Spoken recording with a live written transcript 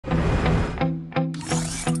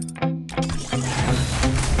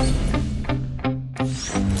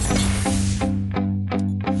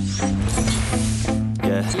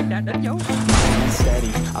đã đến dấu.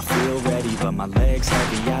 Steady, I feel ready, but my legs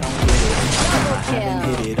heavy, I don't get it. I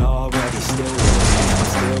haven't hit it already, still working, I'm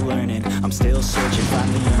still learning, I'm still searching,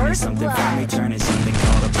 finally earning something, finally turning something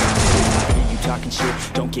called a profit. I hear you talking shit,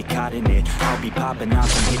 don't get caught in it. I'll be popping out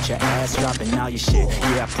and hit your ass, dropping all your shit.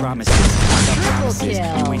 Yeah, I promise this, I got promises.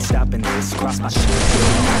 You ain't stopping this, cross my shit,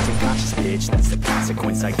 you're acting conscious, bitch. That's the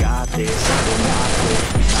consequence, I got this, I will not quit.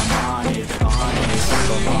 I'm on it, I'm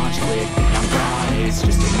the launch quick, I'm gone, it's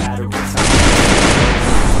just a matter of time.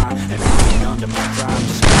 And moving under my prime,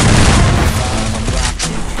 just I'm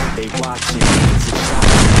rocking, they watching, it's a shot.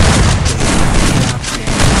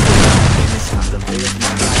 It's time to live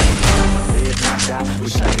my life, live my die.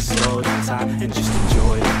 Wish I could slow down time and just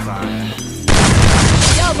enjoy the climb.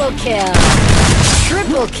 Double kill,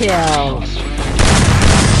 triple kill,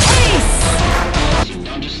 ace.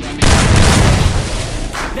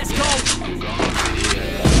 Let's go.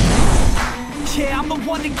 Yeah, I'm the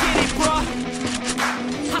one to get it, bruh.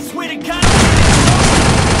 I swear to God,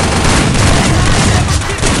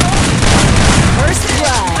 First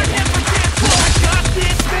blood.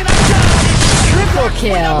 Triple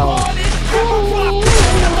kill.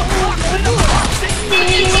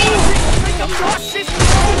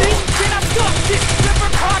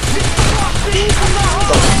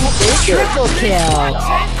 Triple kill.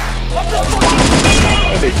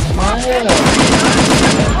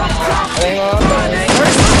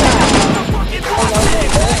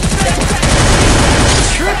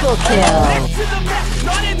 Triple kill.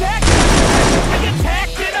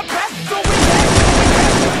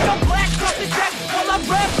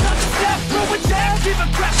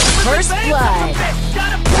 First blood.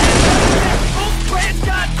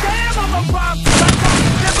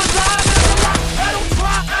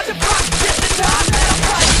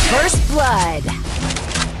 First blood.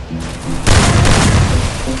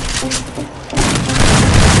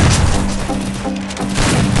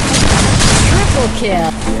 Triple kill.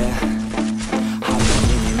 Yeah, hopping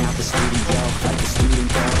in and out the studio like a student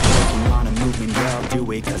girl, working on a movement, girl.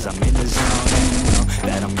 Do it 'cause I'm in the zone, and you know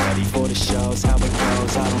that I'm ready for the shows. How it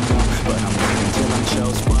goes, I don't know, but I'm waiting till I'm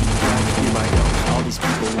chose. Funny, here I go. All these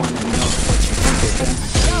people wanna know what you think of them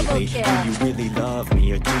lately. Do you really love me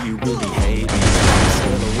or do you really hate me? On a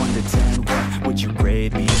scale of 1 to 10, what would you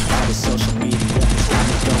grade me? All the social media has got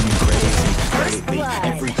me going crazy lately.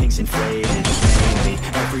 Everything's inflated, mainly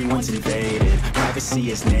everyone's invaded.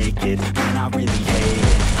 Privacy is naked, man, I really hate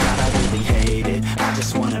it. God, I really hate it. I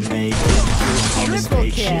just wanna make it through all this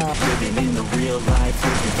fake shit. Living in the real life,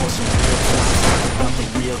 looking for some real time. Talking about the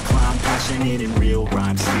real climb, passionate in real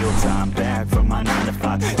rhymes. Steal time back from my 9 to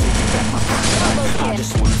 5, taking back my fun time. I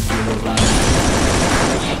just wanna feel alive.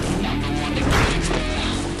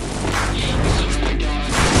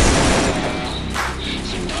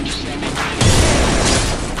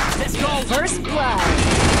 Let's go. First blood.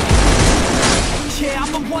 Yeah,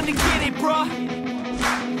 I'm the one to get it, bruh.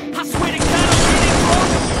 I swear to God, I'll get it, bruh.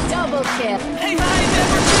 Double kill. Hey, I ain't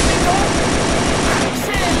never giving up.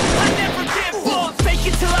 Shit, I never give up. Fake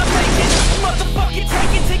it till I make it. Motherfucking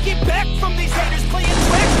take it back from these haters. Playing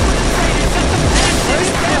tracks for the traitors. At the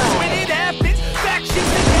passion, that's when it happens.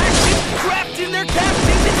 Factions and actions, drafting their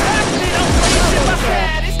captains. It's happening. I'm raising my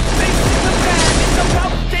status, facing the madness. I'm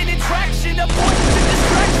out gaining traction, avoiding the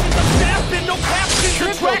distractions. I'm snapping, no captions,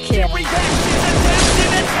 attracting reactions,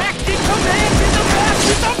 adapting, attacking, commanding the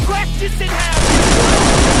masses. I'm practicing habits.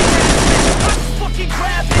 I'm fucking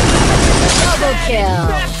grabbing. Double kill.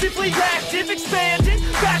 Massively active, expand.